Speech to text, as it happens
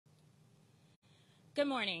Good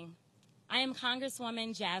morning. I am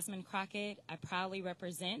Congresswoman Jasmine Crockett. I proudly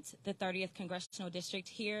represent the 30th Congressional District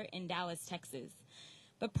here in Dallas, Texas.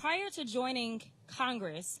 But prior to joining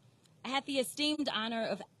Congress, I had the esteemed honor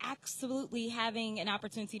of absolutely having an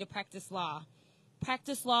opportunity to practice law.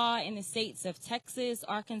 Practice law in the states of Texas,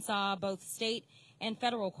 Arkansas, both state and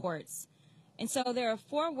federal courts. And so there are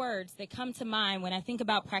 4 words that come to mind when I think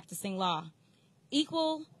about practicing law: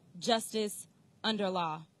 equal justice under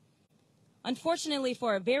law. Unfortunately,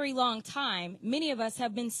 for a very long time, many of us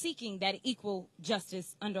have been seeking that equal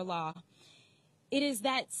justice under law. It is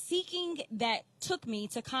that seeking that took me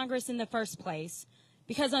to Congress in the first place,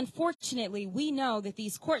 because unfortunately, we know that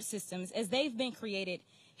these court systems, as they've been created,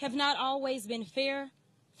 have not always been fair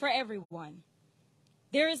for everyone.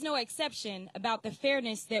 There is no exception about the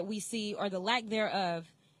fairness that we see, or the lack thereof,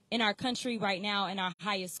 in our country right now in our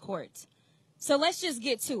highest court. So let's just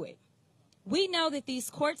get to it. We know that these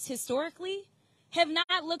courts historically have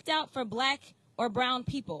not looked out for black or brown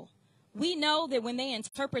people. We know that when they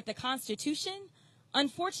interpret the Constitution,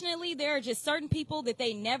 unfortunately, there are just certain people that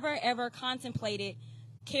they never, ever contemplated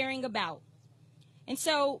caring about. And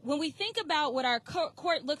so when we think about what our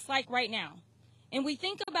court looks like right now, and we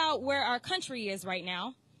think about where our country is right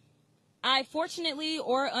now, I fortunately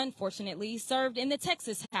or unfortunately served in the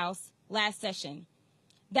Texas House last session.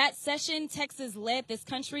 That session, Texas led this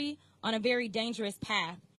country on a very dangerous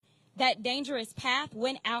path. That dangerous path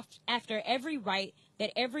went after every right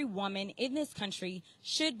that every woman in this country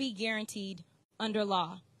should be guaranteed under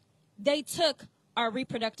law. They took our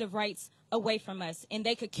reproductive rights away from us, and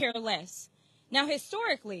they could care less. Now,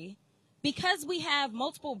 historically, because we have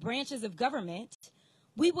multiple branches of government,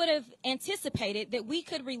 we would have anticipated that we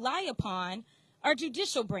could rely upon our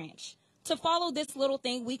judicial branch to follow this little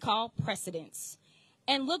thing we call precedence,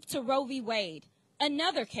 and look to Roe v. Wade,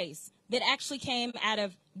 another case that actually came out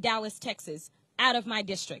of Dallas, Texas, out of my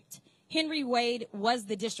district. Henry Wade was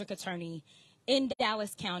the district attorney in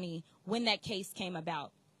Dallas County when that case came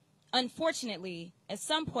about. Unfortunately, at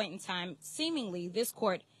some point in time, seemingly this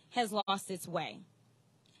court has lost its way.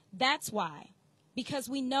 That's why, because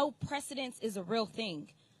we know precedence is a real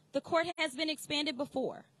thing, the court has been expanded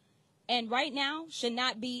before, and right now should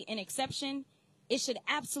not be an exception. It should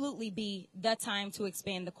absolutely be the time to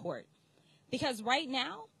expand the court. Because right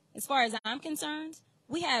now, as far as I'm concerned,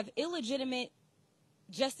 we have illegitimate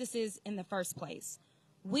justices in the first place.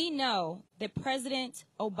 We know that President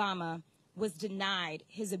Obama was denied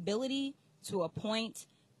his ability to appoint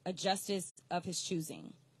a justice of his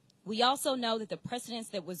choosing. We also know that the precedence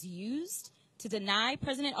that was used to deny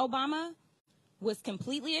President Obama was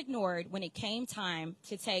completely ignored when it came time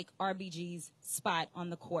to take RBG's spot on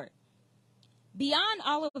the court. Beyond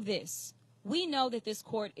all of this, we know that this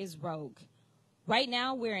court is rogue. Right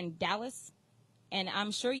now, we're in Dallas, and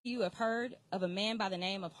I'm sure you have heard of a man by the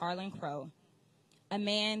name of Harlan Crow, a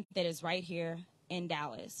man that is right here in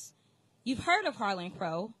Dallas. You've heard of Harlan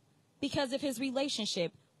Crow because of his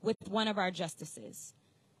relationship with one of our justices,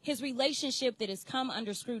 his relationship that has come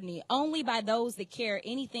under scrutiny only by those that care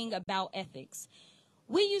anything about ethics.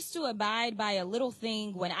 We used to abide by a little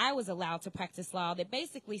thing when I was allowed to practice law that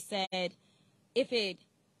basically said, if it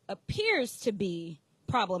appears to be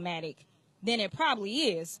problematic, then it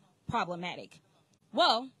probably is problematic.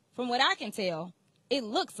 Well, from what I can tell, it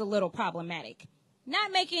looks a little problematic.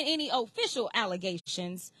 Not making any official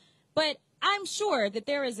allegations, but I'm sure that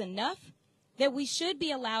there is enough that we should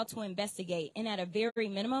be allowed to investigate. And at a very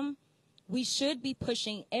minimum, we should be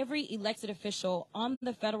pushing every elected official on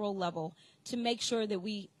the federal level to make sure that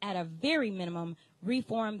we, at a very minimum,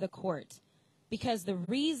 reform the court. Because the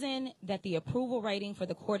reason that the approval rating for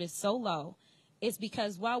the court is so low is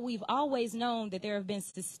because while we've always known that there have been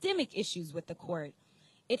systemic issues with the court,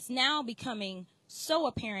 it's now becoming so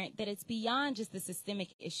apparent that it's beyond just the systemic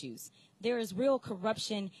issues. There is real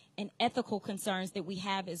corruption and ethical concerns that we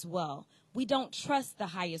have as well. We don't trust the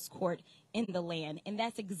highest court in the land, and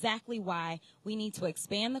that's exactly why we need to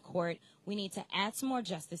expand the court, we need to add some more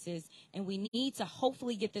justices, and we need to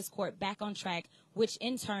hopefully get this court back on track, which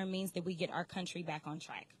in turn means that we get our country back on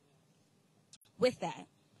track. With that,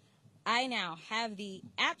 I now have the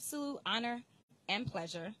absolute honor and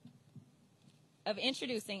pleasure of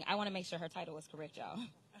introducing, I want to make sure her title is correct, y'all,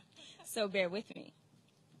 so bear with me.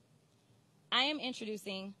 I am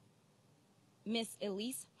introducing Miss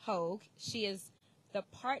Ilyse Hogue. She is the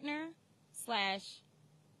partner /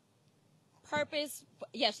 Purpose,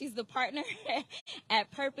 she's the partner at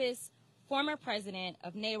Purpose, former president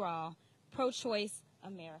of NARAL, Pro-Choice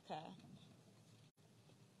America.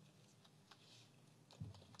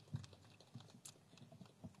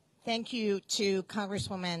 Thank you to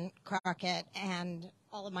Congresswoman Crockett and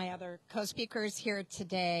all of my other co-speakers here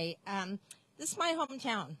today. This is my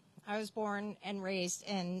hometown. I was born and raised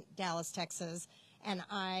in Dallas, Texas, and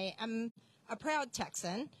I am a proud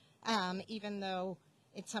Texan, even though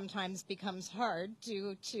it sometimes becomes hard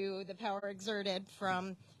due to the power exerted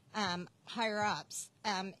from higher ups.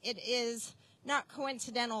 It is not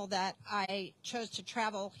coincidental that I chose to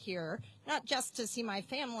travel here, not just to see my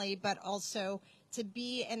family, but also to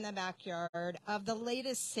be in the backyard of the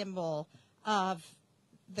latest symbol of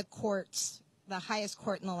the courts, the highest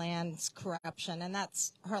court in the land's corruption, and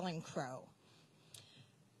that's Harlan Crow.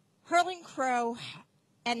 Harlan Crow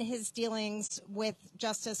and his dealings with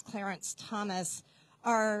Justice Clarence Thomas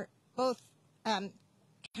are both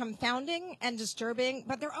confounding and disturbing,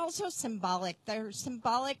 but they're also symbolic. They're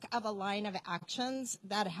symbolic of a line of actions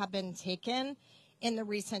that have been taken in the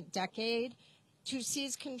recent decade to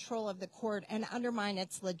seize control of the court and undermine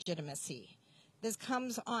its legitimacy. This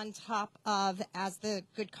comes on top of, as the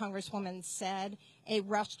good Congresswoman said, a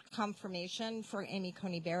rushed confirmation for Amy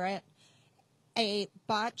Coney Barrett, a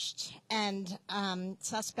botched and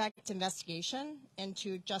suspect investigation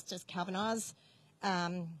into Justice Kavanaugh's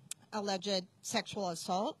alleged sexual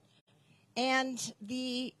assault, and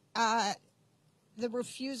the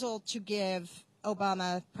refusal to give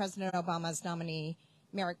President Obama's nominee,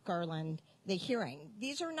 Merrick Garland, the hearing.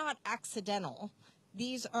 These are not accidental.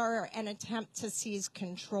 These are an attempt to seize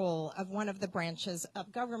control of one of the branches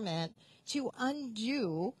of government to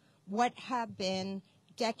undo what have been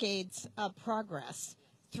decades of progress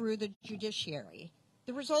through the judiciary.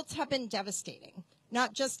 The results have been devastating.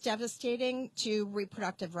 Not just devastating to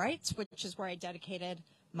reproductive rights, which is where I dedicated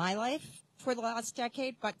my life for the last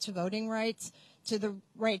decade, but to voting rights, to the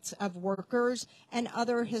rights of workers and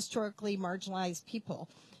other historically marginalized people.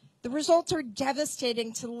 The results are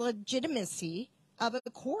devastating to the legitimacy of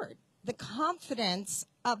a court, the confidence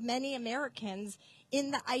of many Americans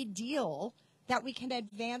in the ideal that we can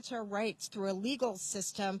advance our rights through a legal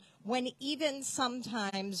system when even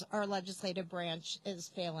sometimes our legislative branch is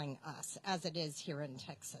failing us, as it is here in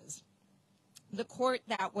Texas. The court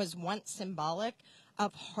that was once symbolic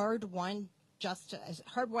of hard-won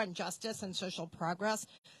justice and social progress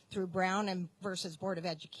through Brown and versus Board of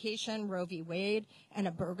Education, Roe v. Wade, and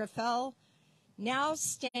Obergefell, now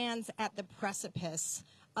stands at the precipice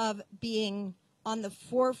of being on the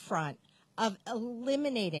forefront of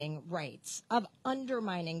eliminating rights, of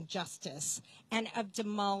undermining justice, and of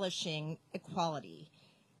demolishing equality.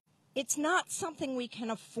 It's not something we can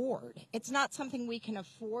afford. It's not something we can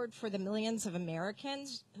afford for the millions of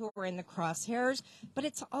Americans who are in the crosshairs, but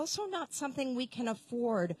it's also not something we can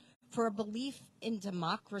afford for a belief in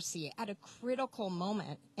democracy at a critical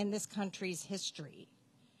moment in this country's history.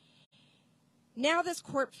 Now this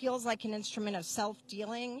court feels like an instrument of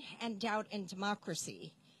self-dealing and doubt in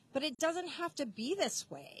democracy. But it doesn't have to be this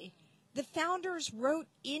way. The founders wrote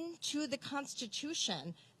into the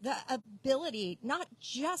Constitution the ability not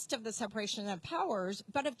just of the separation of powers,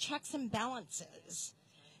 but of checks and balances.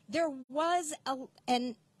 There was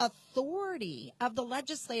an authority of the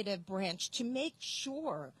legislative branch to make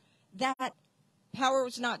sure that power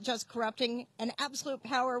was not just corrupting, and absolute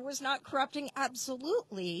power was not corrupting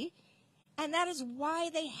absolutely. And that is why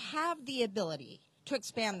they have the ability to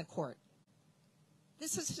expand the court.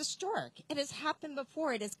 This is historic. It has happened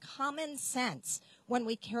before. It is common sense when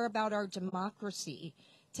we care about our democracy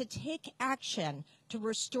to take action to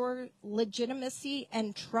restore legitimacy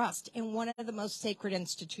and trust in one of the most sacred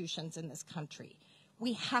institutions in this country.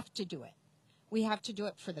 We have to do it. We have to do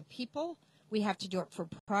it for the people. We have to do it for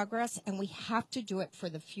progress. And we have to do it for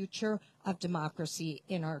the future of democracy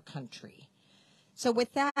in our country. So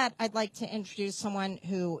with that, I'd like to introduce someone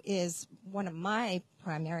who is one of my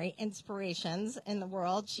primary inspirations in the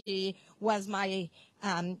world. She was my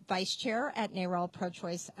vice chair at NARAL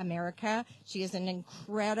Pro-Choice America. She is an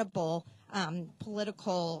incredible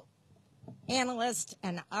political analyst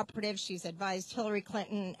and operative. She's advised Hillary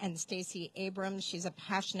Clinton and Stacey Abrams. She's a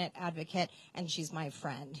passionate advocate, and she's my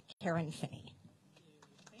friend, Karen Finney.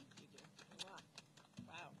 Thank you, dear.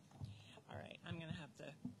 Wow. All right, I'm going to have to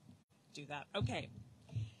do that. Okay,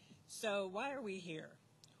 so why are we here?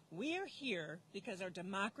 We are here because our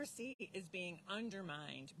democracy is being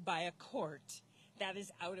undermined by a court that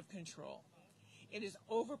is out of control. It is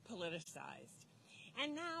over-politicized,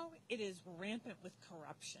 and now it is rampant with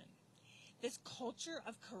corruption. This culture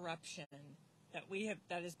of corruption that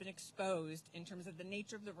has been exposed in terms of the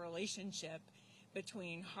nature of the relationship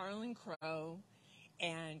between Harlan Crow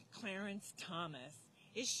and Clarence Thomas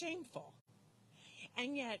is shameful.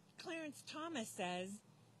 And yet Clarence Thomas says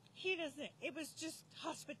it was just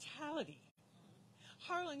hospitality.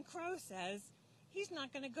 Harlan Crow says he's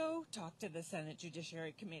not going to go talk to the Senate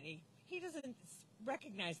Judiciary Committee. He doesn't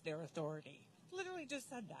recognize their authority. Literally just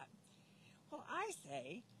said that. Well, I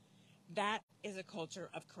say that is a culture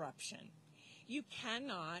of corruption. You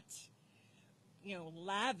cannot,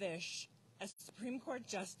 lavish a Supreme Court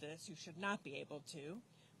justice, who should not be able to,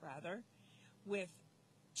 rather, with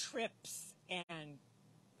trips and,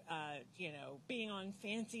 being on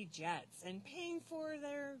fancy jets and paying for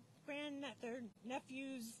their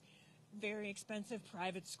nephew's very expensive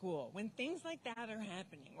private school. When things like that are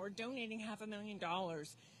happening, or donating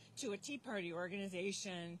 $500,000 to a Tea Party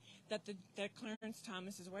organization that Clarence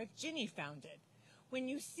Thomas's wife Ginny founded. When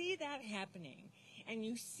you see that happening, and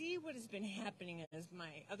you see what has been happening, as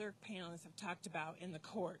my other panelists have talked about in the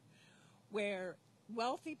court, where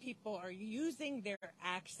wealthy people are using their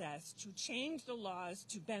access to change the laws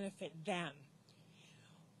to benefit them,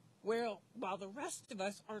 while the rest of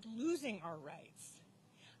us are losing our rights.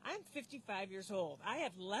 I'm 55 years old. I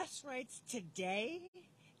have less rights today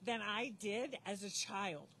than I did as a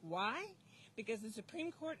child. Why? Because the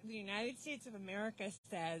Supreme Court of the United States of America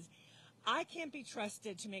says I can't be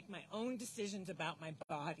trusted to make my own decisions about my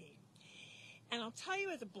body. And I'll tell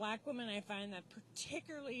you, as a black woman, I find that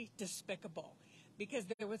particularly despicable, because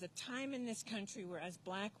there was a time in this country where, as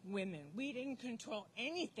black women, we didn't control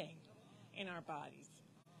anything in our bodies.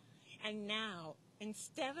 And now,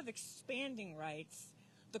 instead of expanding rights,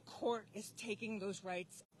 the court is taking those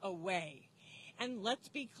rights away. And let's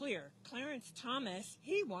be clear, Clarence Thomas,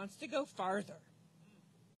 he wants to go farther.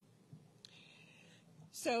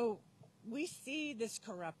 So we see this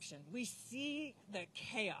corruption. We see the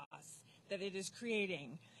chaos that it is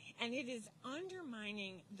creating. And it is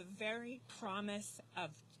undermining the very promise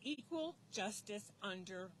of equal justice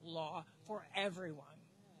under law for everyone.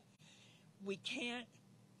 We can't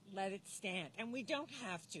let it stand. And we don't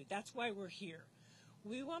have to. That's why we're here.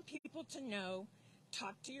 We want people to know,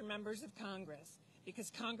 talk to your members of Congress, because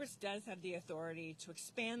Congress does have the authority to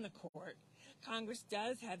expand the court. Congress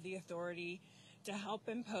does have the authority to help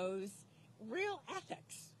impose real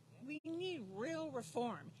ethics. We need real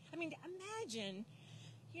reform. I mean, imagine,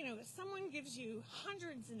 if someone gives you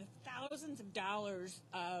hundreds and thousands of dollars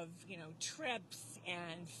of, trips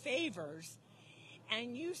and favors,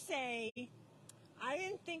 and you say, I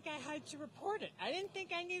didn't think I had to report it. I didn't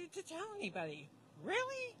think I needed to tell anybody.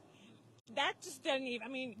 Really? That just doesn't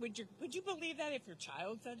even, would you believe that if your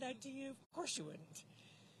child said that to you? Of course you wouldn't.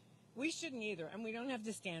 We shouldn't either, and we don't have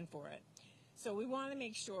to stand for it. So we want to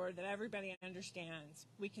make sure that everybody understands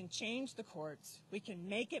we can change the courts, we can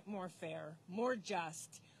make it more fair, more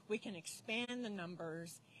just, we can expand the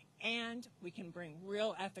numbers, and we can bring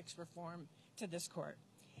real ethics reform to this court.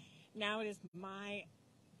 Now it is my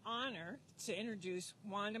honor to introduce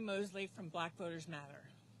Wanda Mosley from Black Voters Matter.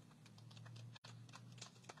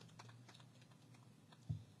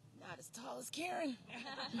 Not as tall as Karen.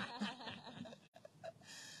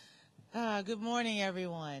 Good morning,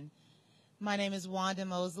 everyone. My name is Wanda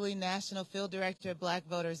Mosley, National Field Director at Black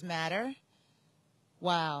Voters Matter.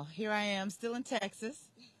 Wow, here I am, still in Texas.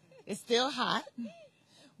 It's still hot.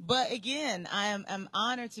 But again, I am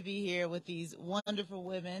honored to be here with these wonderful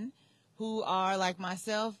women who are, like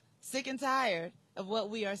myself, sick and tired of what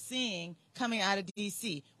we are seeing coming out of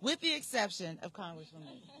D.C., with the exception of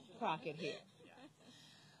Congresswoman Crockett here.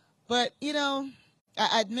 But,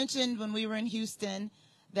 I'd mentioned when we were in Houston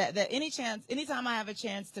that anytime I have a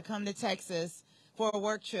chance to come to Texas for a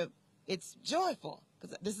work trip, it's joyful,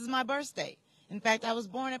 because this is my birth state. In fact, I was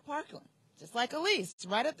born at Parkland, just like Ilyse,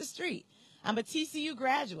 right up the street. I'm a TCU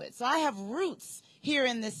graduate, so I have roots here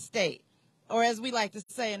in this state. Or as we like to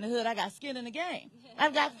say in the hood, I got skin in the game.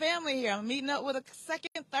 I've got family here. I'm meeting up with a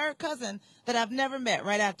second, third cousin that I've never met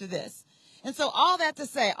right after this. And so all that to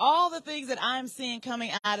say, all the things that I'm seeing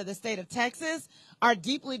coming out of the state of Texas are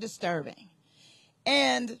deeply disturbing.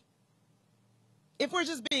 And if we're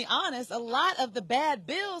just being honest, a lot of the bad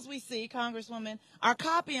bills we see, Congresswoman, are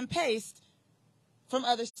copy and paste from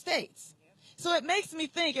other states. So it makes me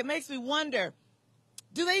think, it makes me wonder,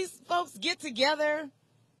 do these folks get together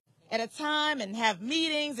at a time and have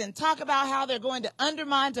meetings and talk about how they're going to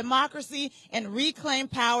undermine democracy and reclaim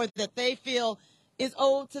power that they feel is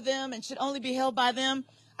owed to them and should only be held by them?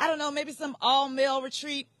 I don't know, maybe some all-male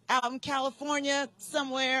retreat out in California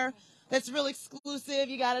somewhere that's real exclusive.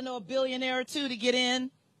 You got to know a billionaire or two to get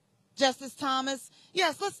in. Justice Thomas.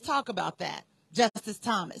 Yes, let's talk about that. Justice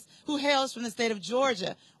Thomas, who hails from the state of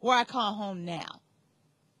Georgia, where I call home now.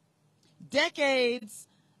 Decades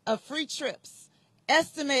of free trips,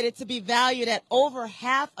 estimated to be valued at over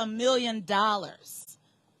 $500,000.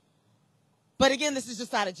 But again, this is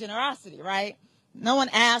just out of generosity, right? No one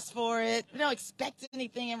asked for it. We don't expect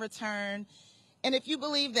anything in return. And if you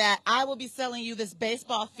believe that, I will be selling you this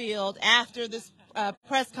baseball field after this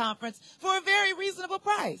press conference for a very reasonable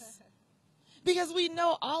price. Because we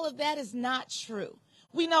know all of that is not true.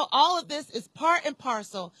 We know all of this is part and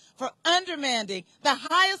parcel for undermining the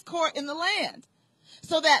highest court in the land,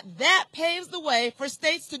 so that paves the way for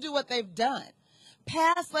states to do what they've done.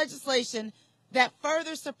 Pass legislation that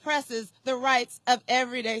further suppresses the rights of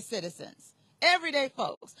everyday citizens, everyday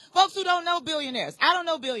folks who don't know billionaires. I don't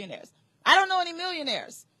know billionaires. I don't know any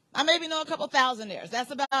millionaires. I maybe know a couple thousandaires.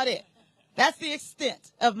 That's about it. That's the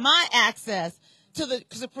extent of my access to the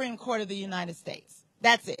Supreme Court of the United States.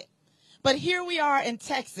 That's it. But here we are in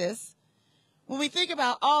Texas. When we think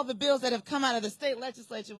about all the bills that have come out of the state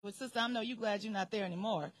legislature, which, sister, I know you're glad you're not there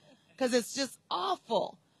anymore, because it's just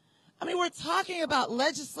awful. I mean, we're talking about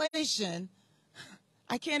legislation.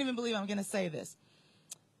 I can't even believe I'm going to say this.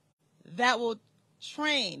 That will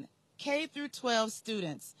train K through 12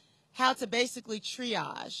 students how to basically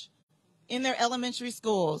triage in their elementary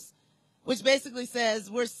schools, which basically says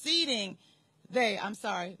they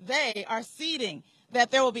are ceding that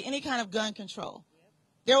there will be any kind of gun control.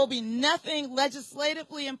 There will be nothing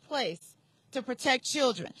legislatively in place to protect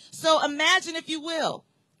children. So imagine, if you will,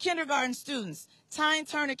 kindergarten students tying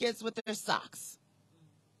tourniquets with their socks.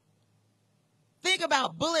 Think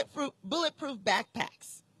about bulletproof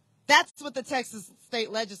backpacks. That's what the Texas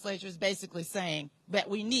state legislature is basically saying that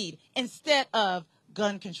we need instead of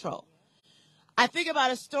gun control. I think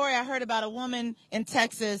about a story I heard about a woman in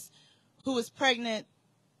Texas who was pregnant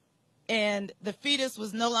and the fetus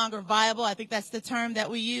was no longer viable. I think that's the term that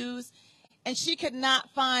we use. And she could not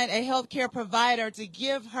find a healthcare provider to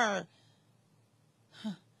give her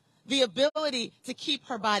the ability to keep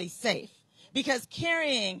her body safe. Because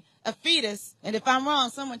carrying a fetus, and if I'm wrong,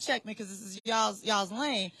 someone check me because this is y'all's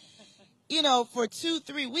lane, for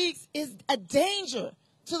 2-3 weeks is a danger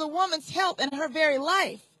to the woman's health and her very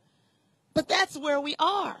life. But that's where we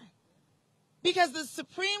are. Because the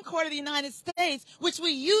Supreme Court of the United States, which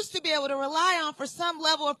we used to be able to rely on for some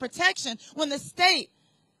level of protection when the state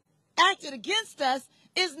acted against us,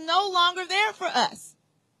 is no longer there for us.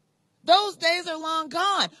 Those days are long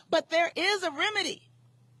gone, but there is a remedy.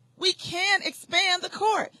 We can expand the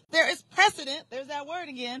court. There is precedent, there's that word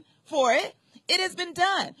again, for it. It has been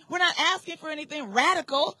done. We're not asking for anything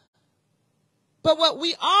radical, but what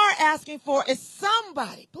we are asking for is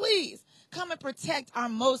somebody, please, come and protect our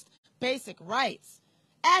most basic rights,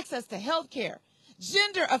 access to health care,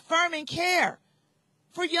 gender-affirming care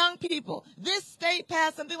for young people. This state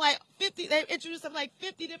passed they introduced something like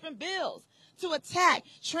 50 different bills to attack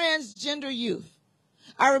transgender youth.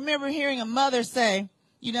 I remember hearing a mother say,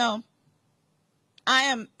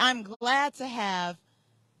 I'm glad to have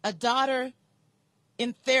a daughter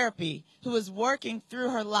in therapy who is working through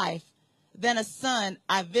her life than a son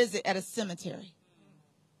I visit at a cemetery.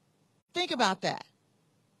 Think about that.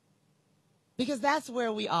 Because that's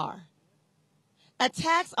where we are.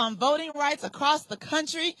 Attacks on voting rights across the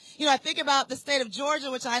country. I think about the state of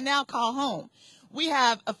Georgia, which I now call home. We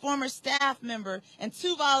have a former staff member and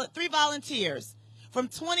 3 volunteers from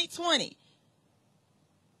 2020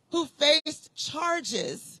 who faced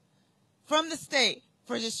charges from the state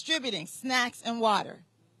for distributing snacks and water.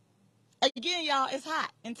 Again, y'all, it's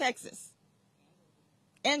hot in Texas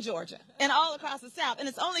and Georgia and all across the South. And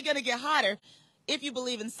it's only going to get hotter if you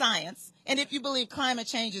believe in science, and if you believe climate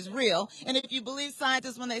change is real, and if you believe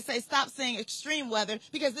scientists when they say stop saying extreme weather,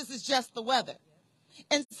 because this is just the weather.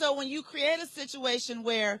 And so when you create a situation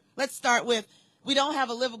where, let's start with, we don't have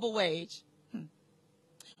a livable wage.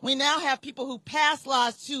 We now have people who pass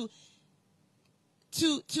laws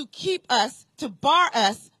to keep us, to bar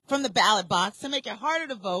us from the ballot box, to make it harder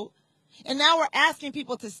to vote. And now we're asking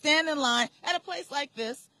people to stand in line at a place like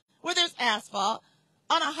this where there's asphalt,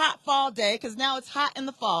 on a hot fall day, because now it's hot in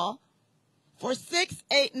the fall, for 6,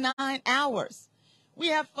 8, 9 hours. We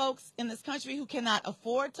have folks in this country who cannot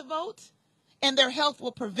afford to vote, and their health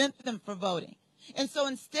will prevent them from voting. And so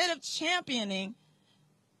instead of championing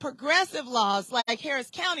progressive laws like Harris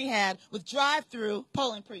County had with drive-through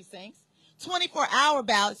polling precincts, 24-hour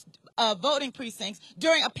ballots, voting precincts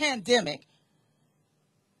during a pandemic,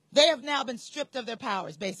 they have now been stripped of their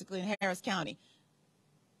powers, basically, in Harris County,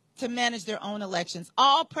 to manage their own elections,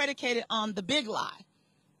 all predicated on the big lie.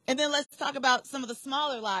 And then let's talk about some of the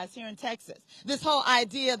smaller lies here in Texas. This whole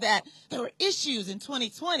idea that there were issues in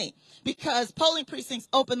 2020 because polling precincts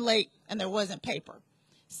opened late and there wasn't paper.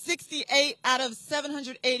 68 out of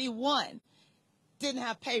 781 didn't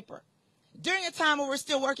have paper. During a time where we're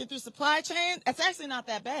still working through supply chain, that's actually not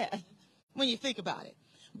that bad when you think about it.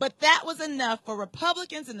 But that was enough for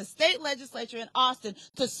Republicans in the state legislature in Austin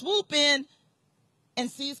to swoop in and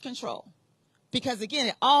seize control. Because, again,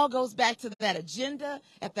 it all goes back to that agenda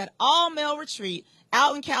at that all-male retreat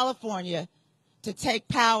out in California to take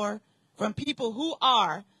power from people who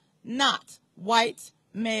are not white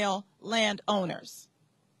male landowners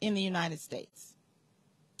in the United States.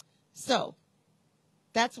 So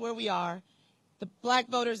that's where we are. The Black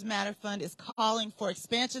Voters Matter Fund is calling for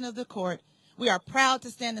expansion of the court. We are proud to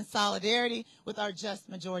stand in solidarity with our Just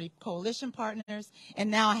Majority Coalition partners. And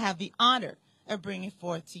now I have the honor of bringing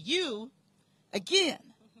forth to you, again,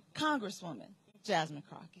 Congresswoman Jasmine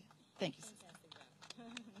Crockett. Thank you.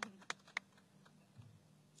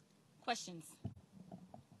 Questions?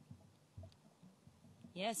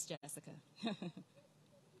 Yes, Jessica.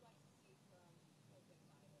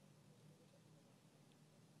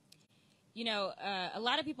 You know, a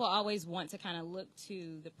lot of people always want to kind of look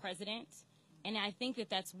to the president, and I think that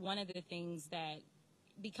that's one of the things that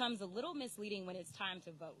becomes a little misleading when it's time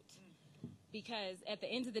to vote. Because at the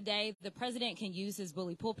end of the day, the president can use his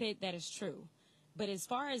bully pulpit, that is true. But as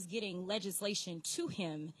far as getting legislation to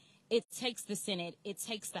him, it takes the Senate, it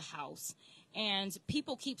takes the House. And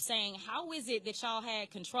people keep saying, how is it that y'all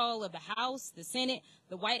had control of the House, the Senate,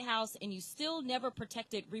 the White House, and you still never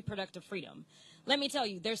protected reproductive freedom? Let me tell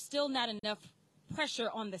you, there's still not enough pressure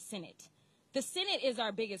on the Senate. The Senate is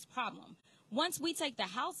our biggest problem. Once we take the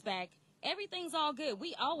House back, everything's all good.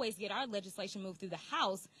 We always get our legislation moved through the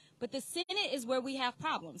House, but the Senate is where we have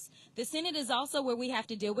problems. The Senate is also where we have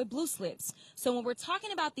to deal with blue slips. So when we're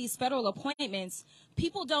talking about these federal appointments,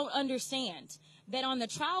 people don't understand that on the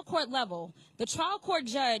trial court level, the trial court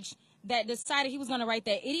judge that decided he was going to write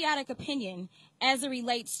that idiotic opinion as it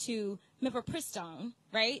relates to mifepristone,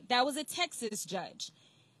 right? That was a Texas judge.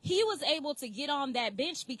 He was able to get on that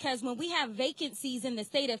bench because when we have vacancies in the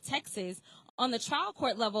state of Texas on the trial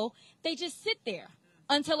court level, they just sit there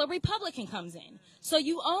until a Republican comes in. So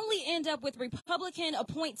you only end up with Republican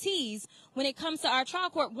appointees when it comes to our trial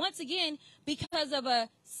court, once again, because of a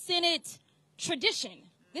Senate tradition.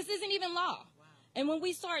 This isn't even law. And when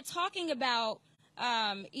we start talking about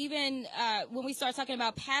when we start talking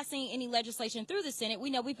about passing any legislation through the Senate,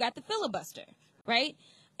 we know we've got the filibuster, right?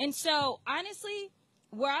 And so, honestly,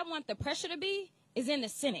 where I want the pressure to be is in the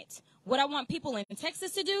Senate. What I want people in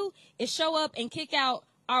Texas to do is show up and kick out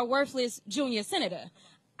our worthless junior senator.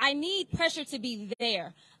 I need pressure to be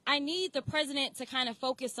there. I need the president to kind of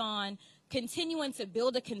focus on continuing to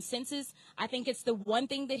build a consensus. I think it's the one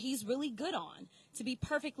thing that he's really good on. To be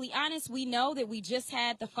perfectly honest, we know that we just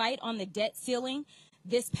had the fight on the debt ceiling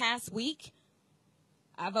this past week.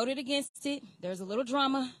 I voted against it. There's a little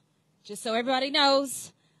drama. Just so everybody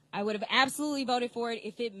knows, I would have absolutely voted for it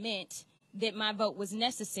if it meant that my vote was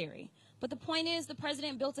necessary. But the point is, the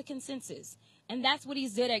president built a consensus, and that's what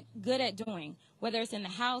he's good at doing, whether it's in the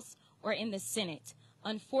House or in the Senate.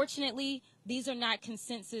 Unfortunately, these are not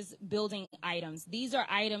consensus building items. These are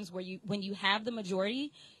items where when you have the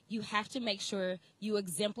majority, you have to make sure you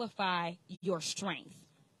exemplify your strength.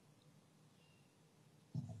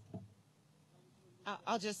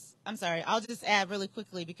 I'll just add really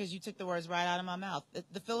quickly because you took the words right out of my mouth.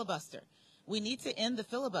 The filibuster. We need to end the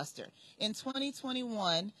filibuster. In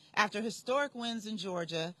 2021, after historic wins in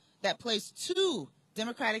Georgia that placed 2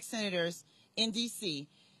 Democratic senators in D.C.,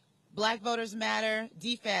 Black Voters Matter,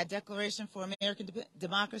 DFAD, Declaration for American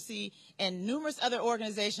Democracy, and numerous other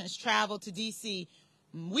organizations traveled to D.C.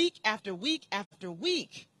 week after week after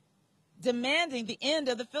week, demanding the end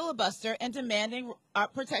of the filibuster and demanding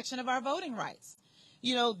protection of our voting rights.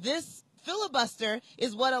 You know, this filibuster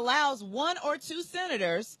is what allows 1 or 2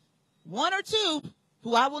 senators, 1 or 2,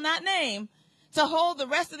 who I will not name, to hold the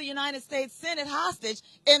rest of the United States Senate hostage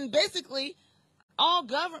and basically all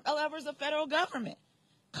levers of federal government.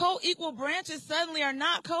 Co-equal branches suddenly are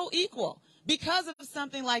not co-equal because of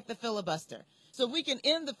something like the filibuster. So if we can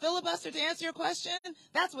end the filibuster, to answer your question,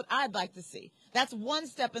 that's what I'd like to see. That's one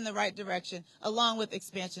step in the right direction, along with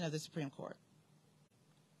expansion of the Supreme Court.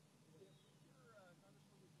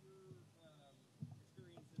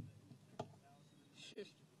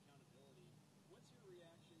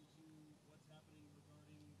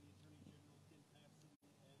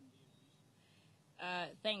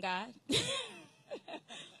 Thank God.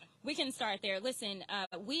 We can start there. Listen,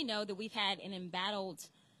 we know that we've had an embattled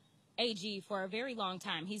AG for a very long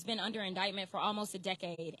time. He's been under indictment for almost a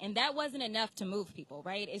decade, and that wasn't enough to move people,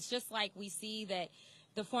 right? It's just like we see that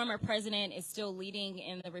the former president is still leading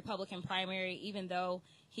in the Republican primary, even though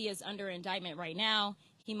he is under indictment right now.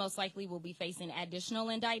 He most likely will be facing additional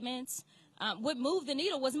indictments. What moved the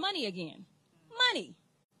needle was money again. Money.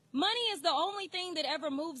 Money is the only thing that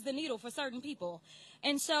ever moves the needle for certain people.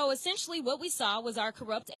 And so essentially what we saw was our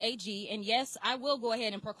corrupt AG. And yes, I will go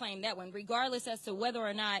ahead and proclaim that one, regardless as to whether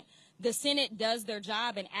or not the Senate does their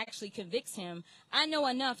job and actually convicts him, I know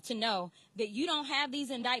enough to know that you don't have these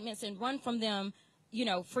indictments and run from them,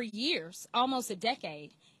 for years, almost a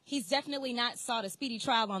decade. He's definitely not sought a speedy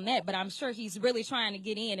trial on that, but I'm sure he's really trying to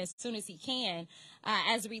get in as soon as he can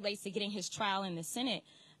as it relates to getting his trial in the Senate.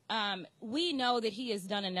 We know that he has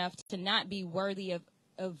done enough to not be worthy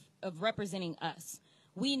of representing us.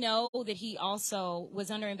 We know that he also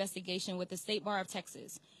was under investigation with the State Bar of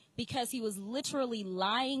Texas because he was literally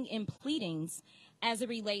lying in pleadings as it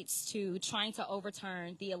relates to trying to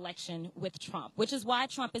overturn the election with Trump, which is why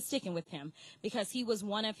Trump is sticking with him, because he was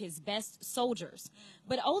one of his best soldiers.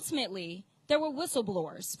 But ultimately, there were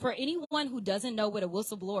whistleblowers. For anyone who doesn't know what a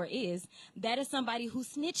whistleblower is, that is somebody who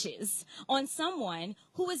snitches on someone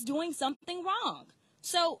who is doing something wrong.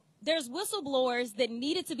 So there's whistleblowers that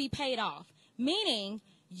needed to be paid off, meaning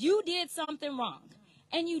you did something wrong,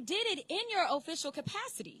 and you did it in your official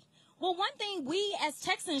capacity. Well, one thing we as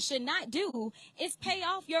Texans should not do is pay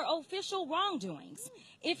off your official wrongdoings.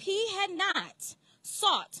 If he had not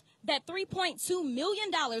sought that $3.2 million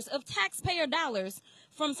of taxpayer dollars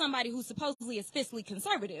from somebody who supposedly is fiscally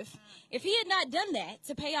conservative, if he had not done that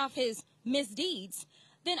to pay off his misdeeds,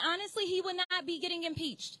 then honestly, he would not be getting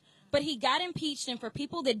impeached. But he got impeached, and for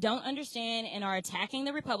people that don't understand and are attacking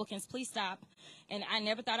the Republicans, please stop. And I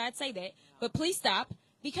never thought I'd say that, but please stop,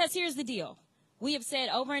 because here's the deal. We have said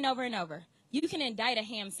over and over and over, you can indict a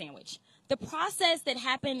ham sandwich. The process that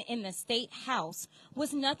happened in the state house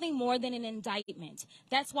was nothing more than an indictment.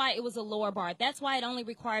 That's why it was a lower bar. That's why it only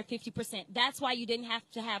required 50%. That's why you didn't have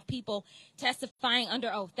to have people testifying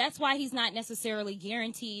under oath. That's why he's not necessarily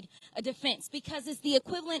guaranteed a defense, because it's the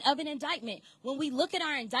equivalent of an indictment. When we look at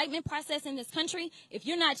our indictment process in this country, if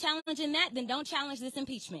you're not challenging that, then don't challenge this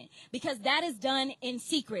impeachment, because that is done in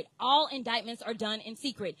secret. All indictments are done in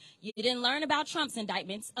secret. You didn't learn about Trump's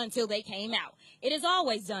indictments until they came out. It is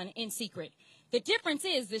always done in secret. The difference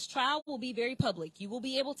is this trial will be very public. You will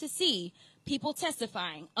be able to see people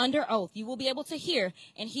testifying under oath. You will be able to hear,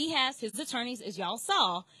 and he has his attorneys, as y'all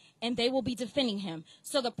saw, and they will be defending him.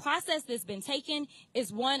 So the process that's been taken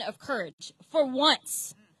is one of courage. For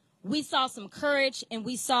once, we saw some courage, and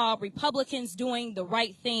we saw Republicans doing the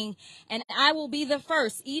right thing. And I will be the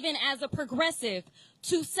first, even as a progressive,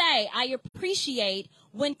 to say I appreciate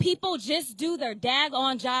when people just do their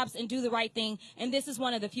daggone jobs and do the right thing. And this is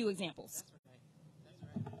one of the few examples.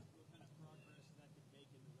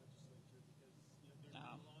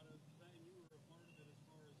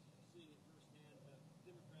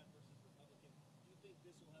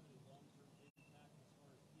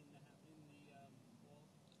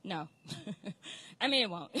 No. I mean, it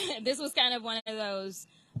won't. This was kind of one of those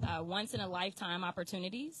once-in-a-lifetime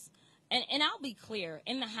opportunities. And I'll be clear,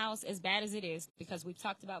 in the House, as bad as it is, because we've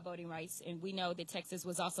talked about voting rights, and we know that Texas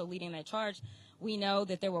was also leading that charge. We know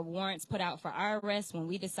that there were warrants put out for our arrest when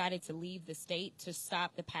we decided to leave the state to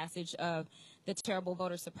stop the passage of the terrible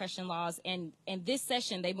voter suppression laws. And in this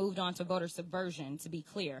session, they moved on to voter subversion, to be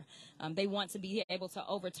clear. They want to be able to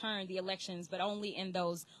overturn the elections, but only in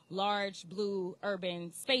those large blue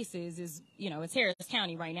urban spaces. It's Harris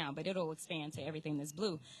County right now, but it'll expand to everything that's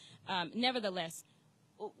blue. Nevertheless,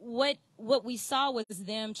 what we saw was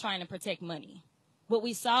them trying to protect money. What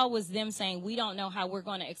we saw was them saying, we don't know how we're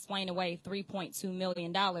going to explain away $3.2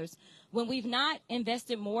 million when we've not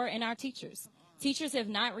invested more in our teachers. Teachers have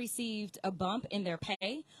not received a bump in their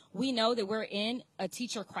pay. We know that we're in a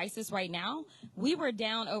teacher crisis right now. We were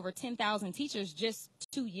down over 10,000 teachers just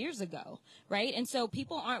 2 years ago, right? And so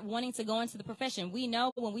people aren't wanting to go into the profession. We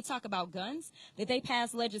know when we talk about guns that they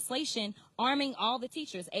passed legislation arming all the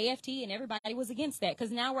teachers. AFT and everybody was against that,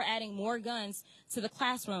 because now we're adding more guns to the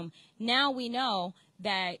classroom. Now we know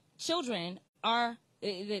that children are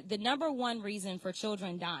the number one reason for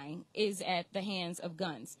children dying is at the hands of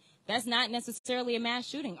guns. That's not necessarily a mass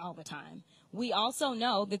shooting all the time. We also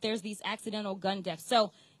know that there's these accidental gun deaths.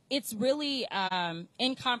 So it's really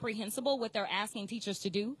incomprehensible what they're asking teachers to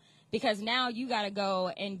do, because now you got to go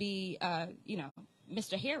and be,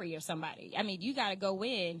 Mr. Harry or somebody. I mean, you got to go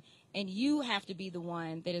in and you have to be the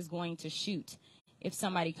one that is going to shoot if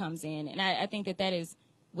somebody comes in. And I think that is,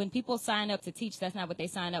 when people sign up to teach, that's not what they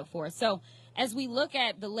sign up for. So as we look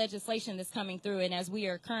at the legislation that's coming through, and as we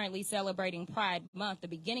are currently celebrating Pride Month, the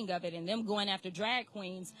beginning of it, and them going after drag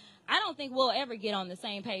queens, I don't think we'll ever get on the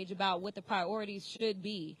same page about what the priorities should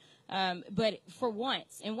be. But for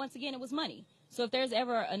once, and once again, it was money. So if there's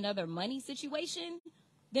ever another money situation,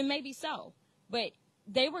 then maybe so. But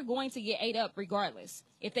they were going to get ate up regardless.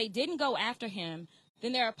 If they didn't go after him,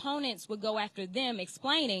 then their opponents would go after them,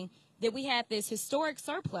 explaining that we had this historic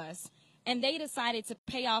surplus And they decided to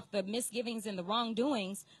pay off the misgivings and the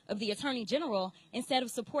wrongdoings of the Attorney General instead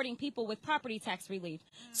of supporting people with property tax relief,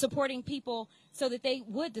 supporting people so that they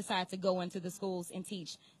would decide to go into the schools and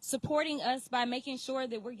teach, supporting us by making sure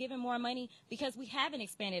that we're giving more money because we haven't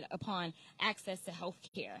expanded upon access to health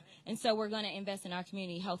care. And so we're going to invest in our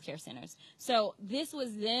community health care centers. So this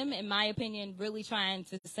was them, in my opinion, really trying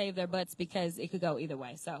to save their butts because it could go either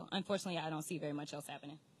way. So unfortunately, I don't see very much else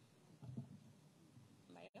happening.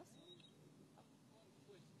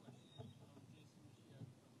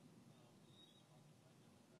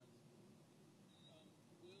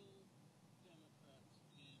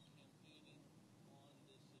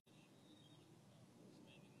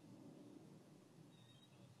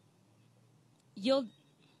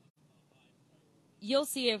 You'll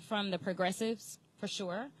see it from the progressives for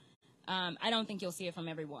sure. I don't think you'll see it from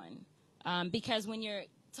everyone because when you're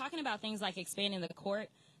talking about things like expanding the court,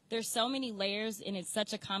 there's so many layers and it's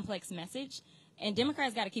such a complex message. And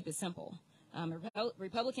Democrats got to keep it simple.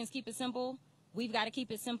 Republicans keep it simple. We've got to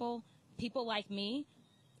keep it simple. People like me,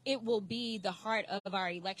 it will be the heart of our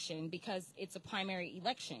election because it's a primary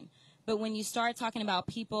election. But when you start talking about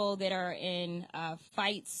people that are in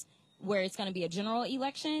fights where it's going to be a general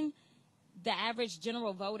election, the average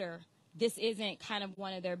general voter, this isn't kind of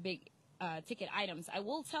one of their big ticket items. I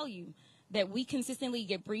will tell you that we consistently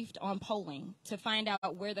get briefed on polling to find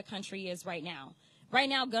out where the country is right now. Right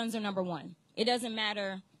now, guns are number one. It doesn't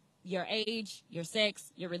matter your age, your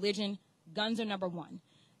sex, your religion. Guns are number one.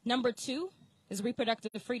 Number two is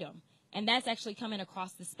reproductive freedom. And that's actually coming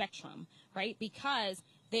across the spectrum, right? Because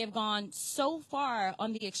they have gone so far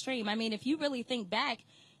on the extreme. I mean, if you really think back,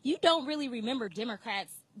 you don't really remember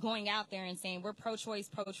Democrats going out there and saying we're pro-choice,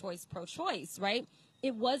 pro-choice, pro-choice, right?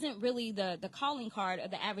 It wasn't really the calling card of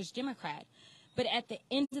the average Democrat. But at the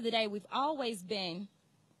end of the day, we've always been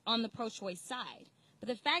on the pro-choice side. But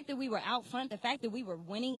the fact that we were out front, the fact that we were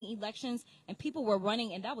winning elections and people were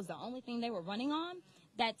running, and that was the only thing they were running on,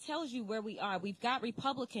 that tells you where we are. We've got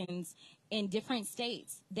Republicans in different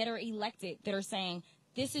states that are elected that are saying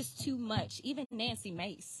this is too much. Even Nancy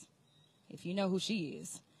Mace, if you know who she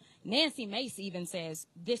is. Nancy Mace even says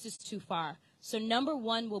this is too far. So number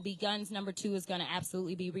one will be guns. Number two is going to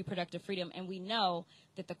absolutely be reproductive freedom. And we know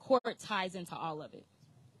that the court ties into all of it.